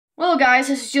Hello guys,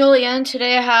 this is Julian.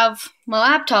 Today I have my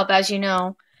laptop, as you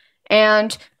know,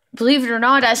 and believe it or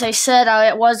not, as I said,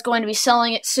 I was going to be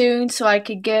selling it soon, so I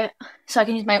can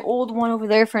use my old one over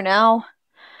there for now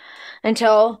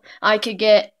until I could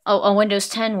get a Windows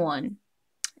 10 one.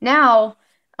 Now,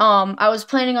 I was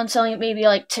planning on selling it maybe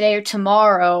like today or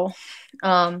tomorrow,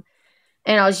 and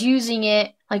I was using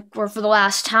it like for the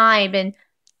last time, and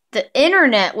the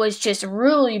internet was just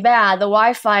really bad. The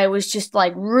Wi-Fi was just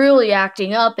like really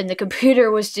acting up, and the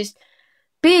computer was just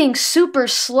being super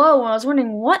slow. And I was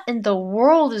wondering what in the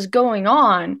world is going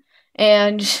on.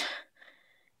 And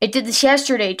it did this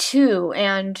yesterday too,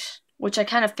 and which I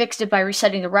kind of fixed it by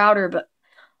resetting the router, but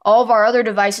all of our other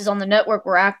devices on the network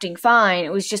were acting fine.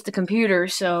 It was just the computer,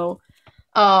 so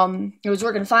it was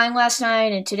working fine last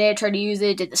night, and today I tried to use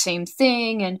it, did the same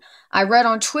thing, and I read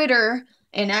on Twitter.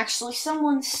 And actually,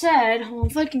 someone said, well,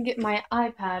 if I can get my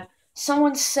iPad,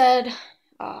 someone said,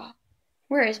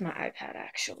 where is my iPad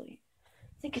actually?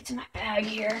 I think it's in my bag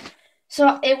here.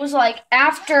 So it was like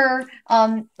after,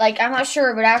 I'm not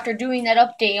sure, but after doing that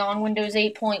update on Windows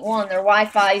 8.1, their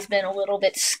Wi-Fi's been a little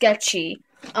bit sketchy.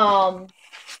 And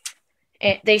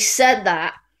they said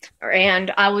that,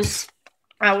 and I was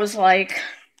like,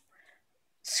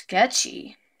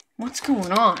 sketchy? What's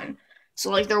going on? So,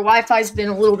 like, their Wi-Fi's been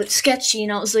a little bit sketchy,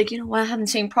 and I was like, you know what, I have the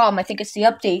same problem. I think it's the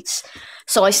updates.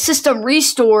 So I system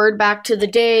restored back to the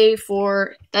day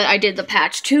that I did the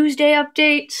Patch Tuesday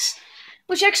updates,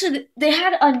 which actually, they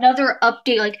had another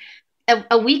update, like,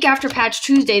 a week after Patch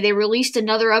Tuesday, they released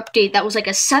another update that was like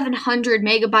a 700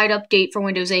 megabyte update for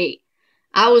Windows 8.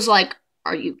 I was like,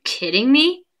 are you kidding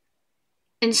me?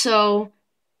 And so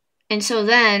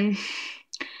then,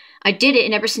 I did it,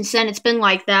 and ever since then, it's been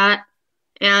like that,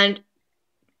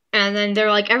 and then they're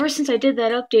like, ever since I did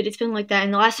that update, it's been like that.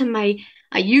 And the last time I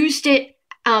used it,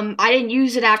 I didn't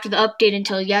use it after the update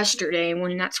until yesterday,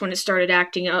 that's when it started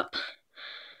acting up.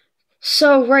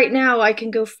 So right now, I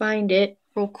can go find it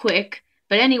real quick.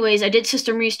 But anyways, I did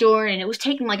system restore, and it was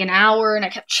taking like an hour, and I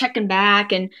kept checking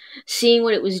back and seeing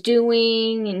what it was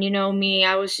doing. And you know me,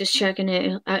 I was just checking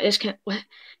it. I just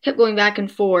kept going back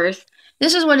and forth.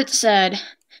 This is what it said.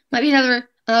 Might be another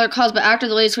cause, but after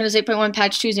the latest Windows 8.1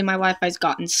 patch Tuesday, my Wi-Fi's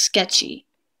gotten sketchy.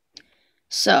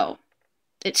 So,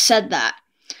 it said that.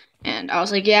 And I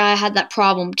was like, yeah, I had that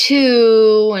problem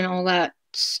too, and all that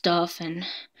stuff. And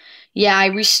yeah, I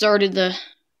restarted the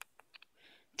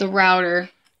router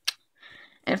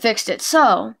and fixed it.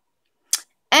 So,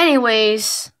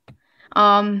 anyways,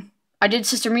 I did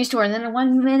system restore, and then in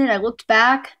 1 minute I looked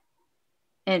back,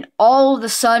 and all of a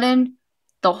sudden,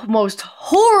 the most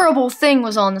horrible thing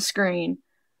was on the screen.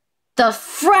 The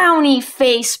frowny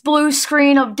face blue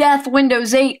screen of death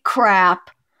Windows 8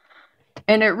 crap.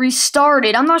 And it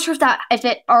restarted. I'm not sure if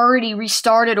it already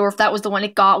restarted or if that was the one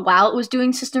it got while it was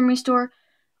doing system restore.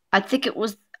 I think it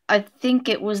was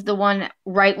the one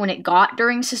right when it got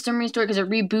during system restore, because it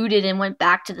rebooted and went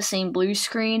back to the same blue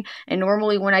screen. And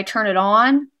normally when I turn it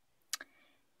on,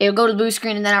 it would go to the blue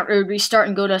screen, and then it would restart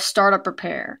and go to startup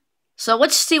repair. So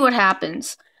let's see what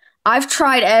happens. I've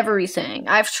tried everything.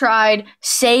 I've tried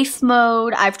safe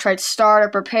mode. I've tried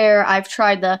startup repair. I've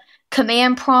tried the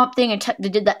command prompt thing and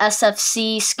did the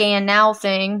SFC scan now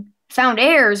thing. Found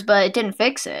errors, but it didn't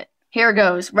fix it. Here it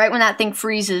goes. Right when that thing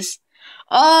freezes.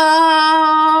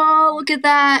 Oh, look at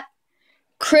that.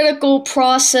 Critical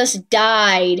process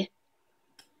died.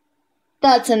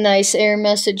 That's a nice error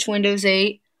message, Windows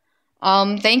 8.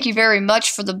 Thank you very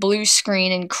much for the blue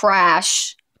screen and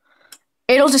crash.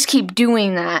 It'll just keep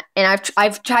doing that. And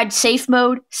I've tried safe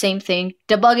mode, same thing.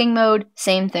 Debugging mode,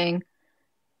 same thing.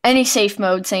 Any safe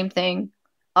mode, same thing.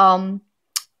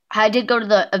 I did go to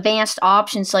the advanced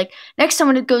options. Like, next time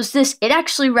when it goes this, it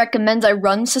actually recommends I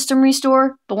run system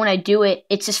restore. But when I do it,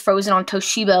 it's just frozen on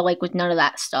Toshiba, like with none of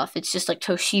that stuff. It's just like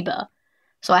Toshiba.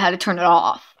 So I had to turn it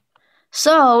off.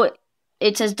 So,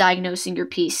 it says diagnosing your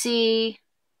PC.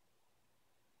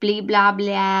 Blah, blah,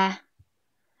 blah.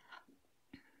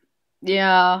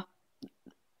 Yeah.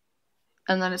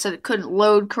 And then it said it couldn't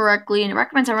load correctly, and it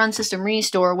recommends I run system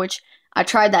restore, which I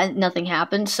tried that and nothing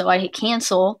happened, so I hit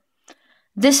cancel.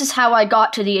 This is how I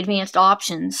got to the advanced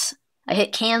options. I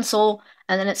hit cancel,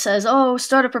 and then it says, oh,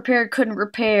 startup repair couldn't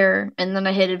repair, and then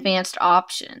I hit advanced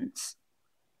options.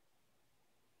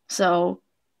 So,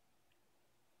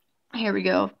 here we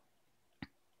go.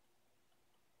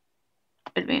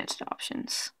 Advanced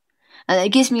options. And it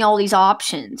gives me all these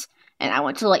options. And I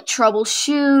went to, like,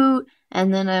 troubleshoot,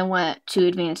 and then I went to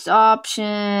advanced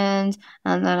options,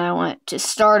 and then I went to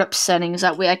startup settings.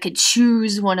 That way I could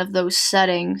choose one of those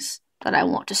settings that I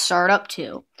want to start up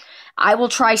to. I will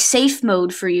try safe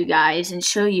mode for you guys and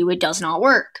show you it does not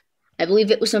work. I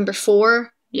believe it was number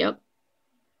 4. Yep.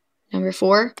 Number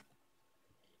 4.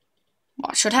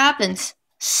 Watch what happens.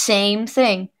 Same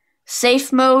thing.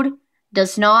 Safe mode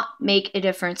does not make a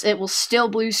difference. It will still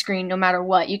blue screen no matter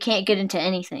what. You can't get into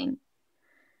anything.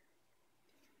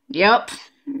 Yep.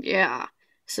 Yeah.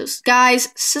 So, guys,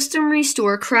 system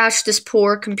restore crashed this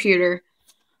poor computer.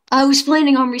 I was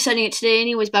planning on resetting it today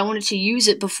anyways, but I wanted to use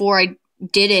it before I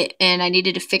did it, and I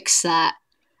needed to fix that.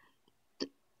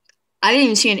 I didn't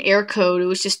even see an error code. It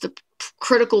was just the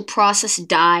critical process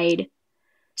died.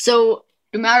 So,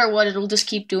 no matter what, it'll just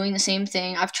keep doing the same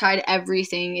thing. I've tried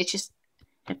everything. It's just,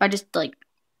 if I just, like,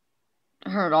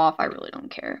 turn it off, I really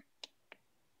don't care.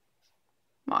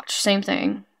 Watch, same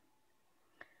thing.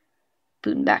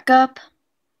 Booting back up.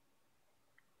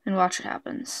 And watch what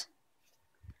happens.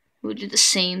 We'll do the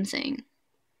same thing.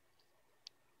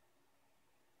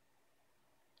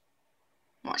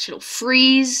 Watch, it'll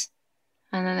freeze.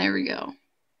 And then there we go.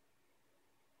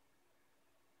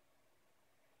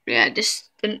 Yeah, this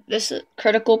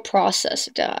critical process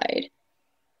died.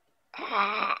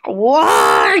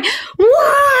 Why?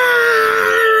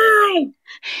 Why?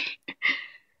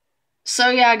 So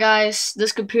yeah, guys,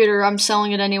 this computer, I'm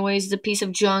selling it anyways. It's a piece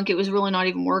of junk. It was really not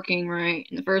even working right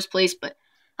in the first place, but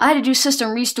I had to do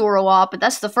system restore a lot, but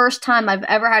that's the first time I've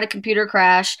ever had a computer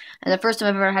crash, and the first time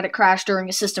I've ever had it crash during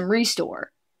a system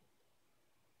restore.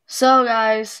 So,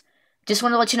 guys, just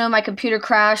want to let you know my computer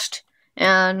crashed,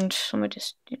 and let me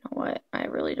just, you know what, I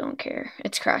really don't care.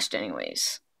 It's crashed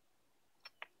anyways.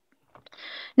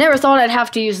 Never thought I'd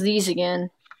have to use these again.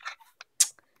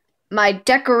 My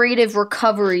decorative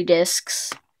recovery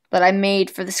discs that I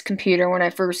made for this computer when I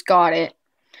first got it.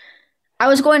 I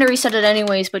was going to reset it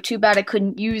anyways, but too bad I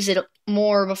couldn't use it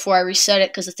more before I reset it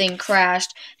because the thing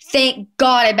crashed. Thank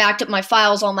God I backed up my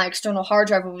files on my external hard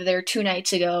drive over there 2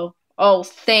 nights ago. Oh,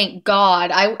 thank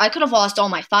God. I could have lost all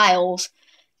my files.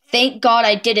 Thank God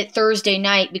I did it Thursday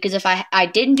night, because if I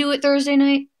didn't do it Thursday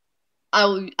night, I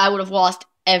would have lost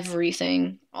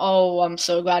everything. Oh, I'm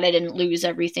so glad I didn't lose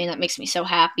everything. That makes me so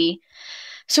happy.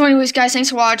 So anyways, guys, thanks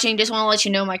for watching. Just want to let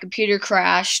you know my computer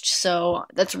crashed, so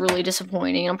that's really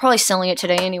disappointing. I'm probably selling it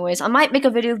today anyways. I might make a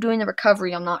video of doing the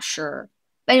recovery, I'm not sure.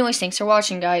 But anyways, thanks for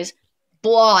watching, guys.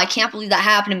 Blah, I can't believe that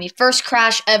happened to me. First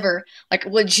crash ever. Like,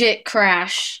 legit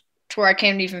crash. To where I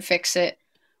can't even fix it.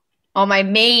 On my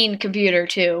main computer,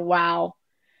 too. Wow.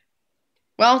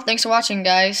 Well, thanks for watching,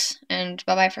 guys. And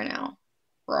bye-bye for now.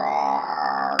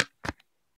 Roar.